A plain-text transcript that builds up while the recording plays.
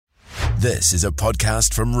This is a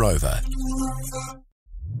podcast from Rover.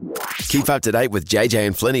 Keep up to date with JJ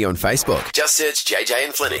and Flinny on Facebook. Just search JJ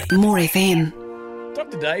and Flinny. More FM.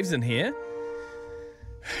 Dr. Dave's in here.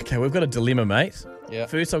 Okay, we've got a dilemma, mate. Yeah.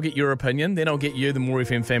 First, I'll get your opinion, then I'll get you, the More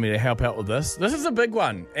FM family, to help out with this. This is a big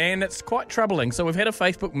one, and it's quite troubling. So we've had a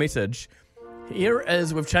Facebook message. Here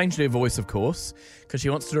is, we've changed her voice, of course, because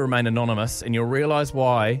she wants to remain anonymous, and you'll realise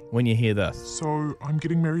why when you hear this. So I'm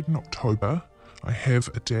getting married in October. I have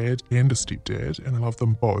a dad and a stepdad, and I love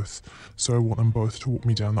them both, so I want them both to walk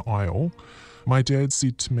me down the aisle. My dad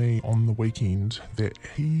said to me on the weekend that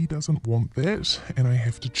he doesn't want that, and I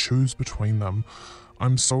have to choose between them.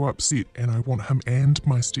 I'm so upset, and I want him and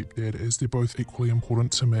my stepdad, as they're both equally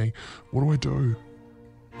important to me. What do I do?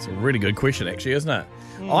 It's a really good question, actually, isn't it?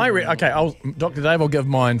 Dr. Dave, I'll give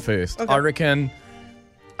mine first. Okay. I reckon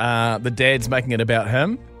the dad's making it about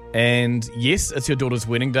him. And yes, it's your daughter's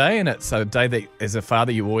wedding day, and it's a day that, as a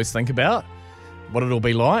father, you always think about what it'll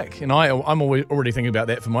be like. And I'm already thinking about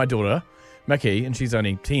that for my daughter, Mickey, and she's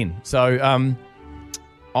only 10. So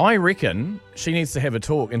I reckon she needs to have a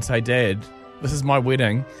talk and say, Dad, this is my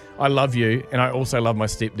wedding. I love you, and I also love my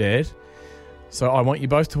stepdad. So I want you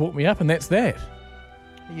both to walk me up, and that's that.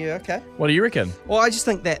 Yeah, okay. What do you reckon? Well, I just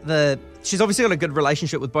think that she's obviously got a good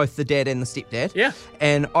relationship with both the dad and the stepdad. Yeah.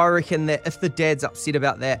 And I reckon that if the dad's upset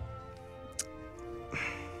about that,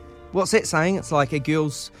 what's that saying? It's like a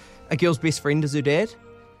girl's best friend is her dad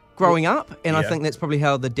growing up. And I Yeah. think that's probably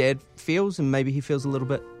how the dad feels, and maybe he feels a little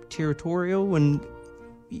bit territorial. And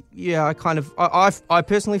yeah, I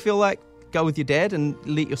personally feel like go with your dad and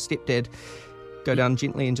let your stepdad go down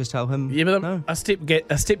gently and just tell him. Yeah, but no. a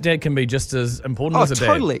stepdad can be just as important as a dad.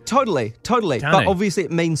 Totally. Can't But he? obviously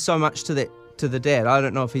it means so much to the dad. I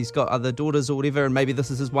don't know if he's got other daughters or whatever, and maybe this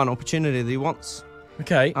is his one opportunity that he wants.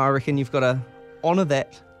 Okay. I reckon you've got to honour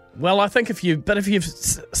that. Well, I think if you've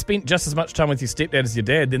spent just as much time with your stepdad as your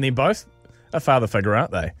dad, then they're both a father figure, aren't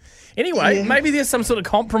they? Anyway, maybe there's some sort of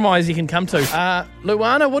compromise you can come to.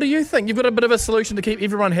 Luana, what do you think? You've got a bit of a solution to keep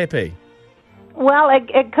everyone happy. Well,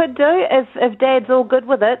 it could do if Dad's all good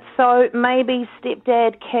with it. So maybe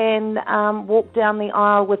stepdad can walk down the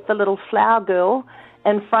aisle with the little flower girl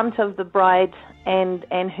in front of the bride and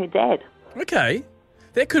her dad. Okay,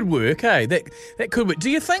 that could work. That could work. Do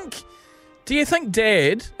you think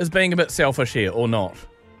Dad is being a bit selfish here or not?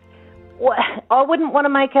 Well, I wouldn't want to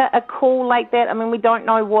make a call like that. I mean, we don't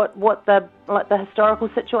know what the historical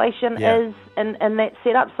situation is in that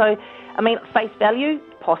setup. So, I mean, face value,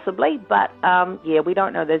 possibly, but we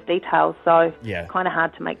don't know those details, so kind of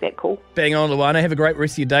hard to make that call. Bang on, Luana. Have a great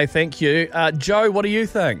rest of your day. Thank you. Joe, what do you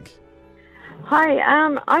think? Hi,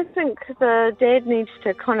 I think the dad needs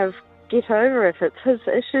to kind of get over if it's his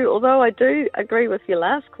issue, although I do agree with your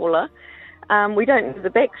last caller. We don't know the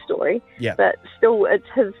backstory, but still it's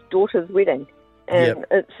his daughter's wedding, and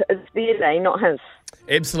it's their day, not his.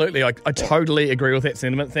 Absolutely. I totally agree with that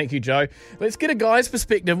sentiment. Thank you, Joe. Let's get a guy's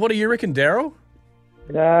perspective. What do you reckon, Daryl?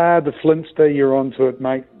 The Flintster, you're onto it,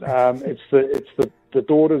 mate. It's the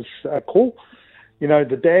daughter's call. You know,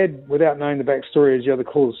 the dad, without knowing the backstory, as the other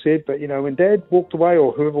caller said, but, you know, when Dad walked away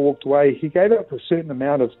or whoever walked away, he gave up a certain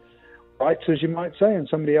amount of rights, as you might say, and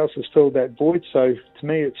somebody else has filled that void. So to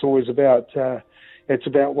me, it's always about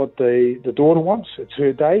what the daughter wants. It's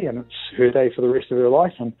her day, and it's her day for the rest of her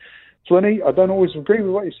life. And Flinny, I don't always agree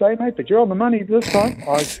with what you say, mate, but you're on the money this time.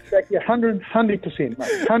 I back you 100%,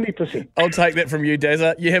 mate, 100%. I'll take that from you,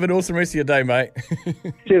 Dazza. You have an awesome rest of your day, mate.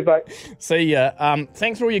 Cheers, mate. See ya.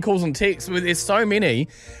 Thanks for all your calls and texts. There's so many,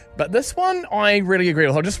 but this one I really agree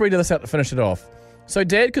with. I'll just read this out to finish it off. So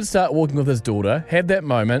Dad could start walking with his daughter, have that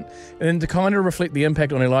moment, and then to kind of reflect the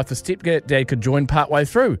impact on her life, the stepdad could join partway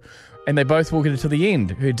through. And they both walk into to the end.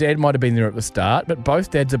 Her dad might have been there at the start, but both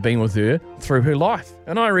dads have been with her through her life.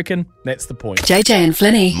 And I reckon that's the point. JJ and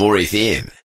Flinny. More FM.